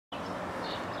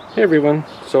Hey everyone,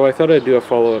 so I thought I'd do a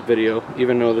follow-up video,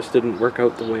 even though this didn't work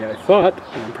out the way I thought.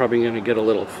 I'm probably going to get a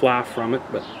little flack from it,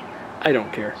 but I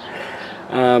don't care.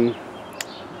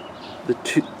 The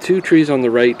two trees on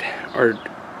the right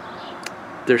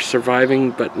they're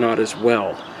surviving, but not as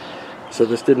well. So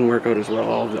this didn't work out as well.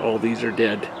 All these are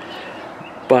dead.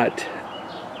 But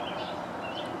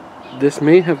this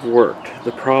may have worked.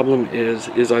 The problem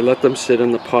is I let them sit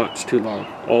in the pots too long.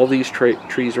 All these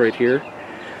trees right here,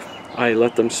 I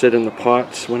let them sit in the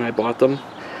pots when I bought them,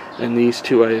 and these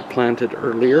two I planted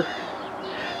earlier.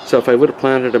 So if I would have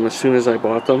planted them as soon as I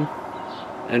bought them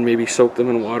and maybe soaked them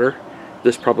in water,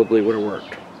 this probably would have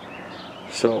worked.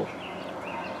 So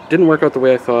didn't work out the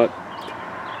way I thought.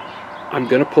 I'm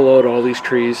gonna pull out all these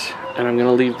trees and I'm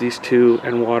gonna leave these two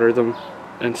and water them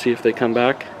and see if they come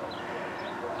back.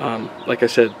 Like I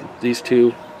said, these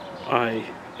two I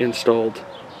installed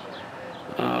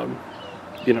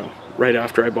you know, right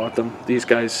after I bought them. These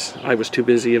guys, I was too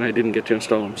busy and I didn't get to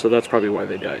install them, so that's probably why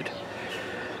they died.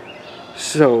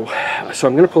 So I'm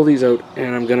going to pull these out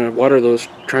and I'm going to water those,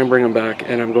 try and bring them back,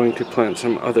 and I'm going to plant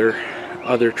some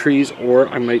other trees, or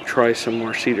I might try some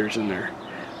more cedars in there.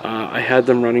 I had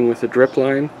them running with a drip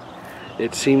line.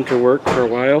 It seemed to work for a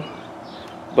while,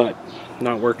 but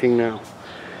not working now.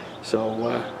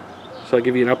 So I'll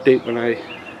give you an update when I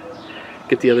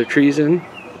get the other trees in,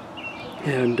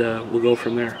 and we'll go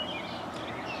from there.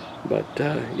 But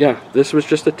yeah, this was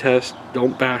just a test.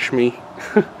 Don't bash me.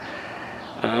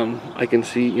 I can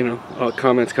see, you know,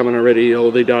 comments coming already. Oh,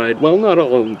 they died. Well, not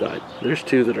all of them died. There's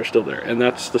two that are still there, and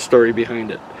that's the story behind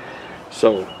it.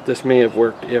 So this may have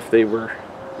worked if they were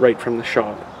right from the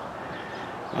shop.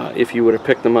 If you would have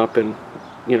picked them up and,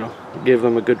 you know, gave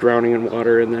them a good drowning in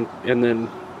water and then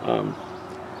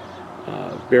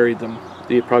buried them,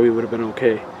 they probably would have been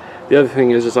okay. The other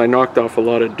thing is I knocked off a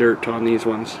lot of dirt on these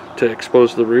ones to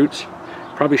expose the roots.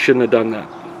 Probably shouldn't have done that,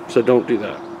 so don't do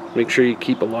that. Make sure you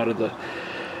keep a lot of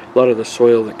the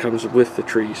soil that comes with the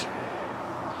trees.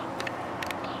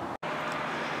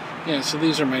 Yeah, so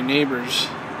these are my neighbors,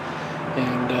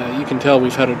 and you can tell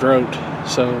we've had a drought.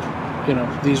 So, you know,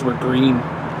 these were green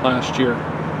last year,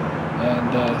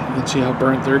 and you can see how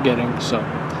burnt they're getting. So,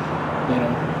 you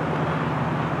know.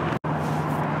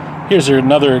 Here's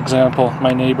another example,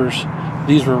 my neighbors.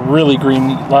 These were really green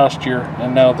last year,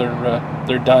 and now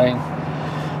they're dying.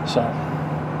 So,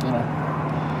 you know,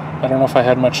 I don't know if I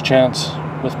had much chance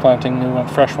with planting new and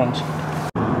fresh ones.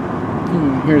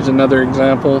 Here's another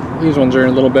example. These ones are in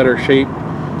a little better shape,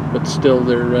 but still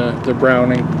they're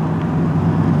browning.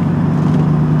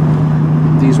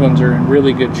 These ones are in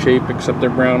really good shape, except they're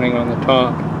browning on the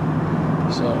top.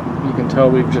 So you can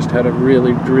tell we've just had a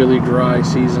really, really dry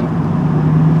season.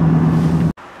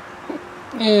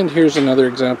 And here's another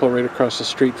example right across the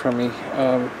street from me.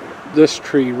 This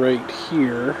tree right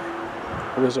here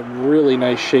was a really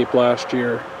nice shape last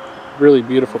year. Really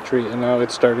beautiful tree, and now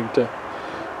it's starting to,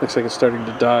 looks like it's starting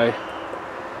to die.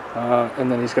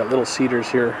 And then he's got little cedars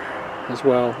here as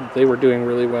well. They were doing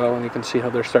really well, and you can see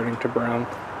how they're starting to brown.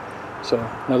 So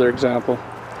another example.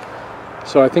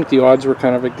 So I think the odds were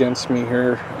kind of against me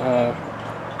here.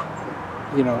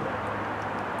 You know,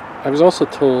 I was also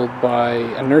told by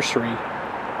a nursery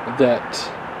that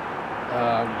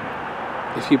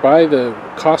if you buy the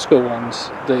Costco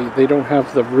ones, they don't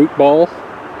have the root ball.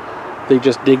 They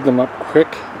just dig them up quick,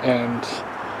 and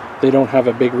they don't have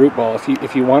a big root ball.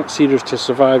 If you want cedars to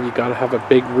survive, you got to have a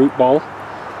big root ball.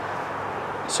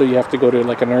 So you have to go to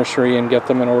like a nursery and get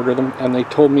them and order them. And they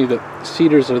told me that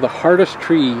cedars are the hardest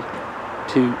tree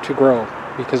to grow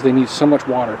because they need so much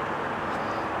water.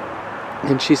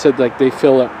 And she said, like, they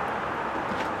fill up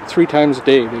 3 times a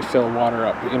day. They fill water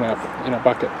up in a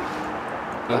bucket.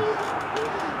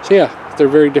 So yeah, they're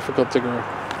very difficult to grow.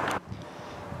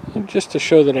 And just to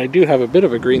show that I do have a bit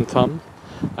of a green thumb,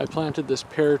 I planted this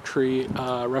pear tree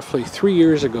roughly 3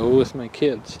 years ago with my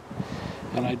kids,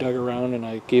 and I dug around and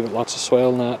I gave it lots of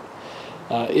soil and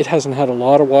that. It hasn't had a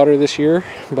lot of water this year,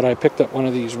 but I picked up one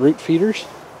of these root feeders,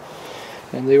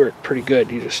 and they work pretty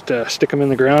good. You just stick them in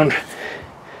the ground.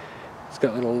 It's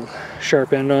got a little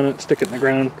sharp end on it. Stick it in the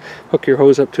ground, hook your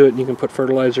hose up to it, and you can put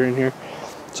fertilizer in here.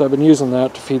 So I've been using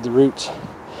that to feed the roots.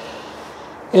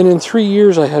 And in 3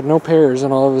 years I had no pears,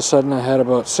 and all of a sudden I had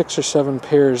about 6 or 7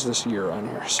 pears this year on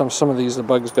here. Some of these the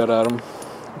bugs got at them,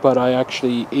 but I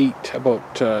actually ate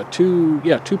about 2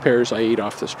 pears I ate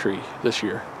off this tree this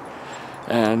year,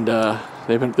 and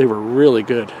they were really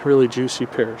good, really juicy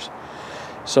pears.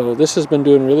 So this has been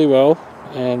doing really well,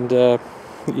 and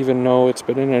even though it's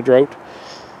been in a drought,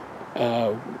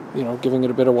 you know, giving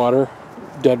it a bit of water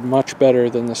did much better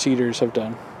than the cedars have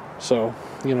done. So,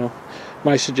 you know,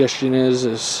 my suggestion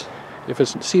is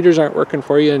If cedars aren't working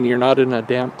for you and you're not in a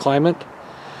damp climate,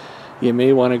 you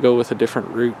may want to go with a different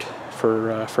route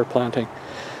for planting.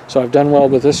 So I've done well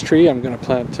with this tree. I'm going to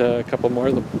plant a couple more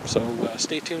of them. So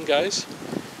stay tuned, guys,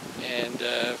 and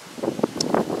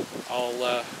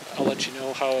I'll let you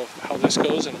know how this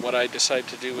goes and what I decide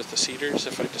to do with the cedars,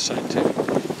 if I decide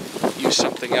to use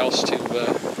something else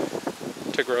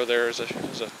to grow there as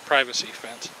a privacy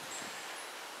fence.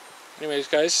 Anyways,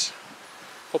 guys,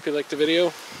 hope you liked the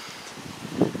video,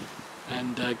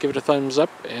 and give it a thumbs up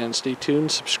and stay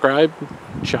tuned, subscribe.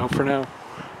 Ciao for now.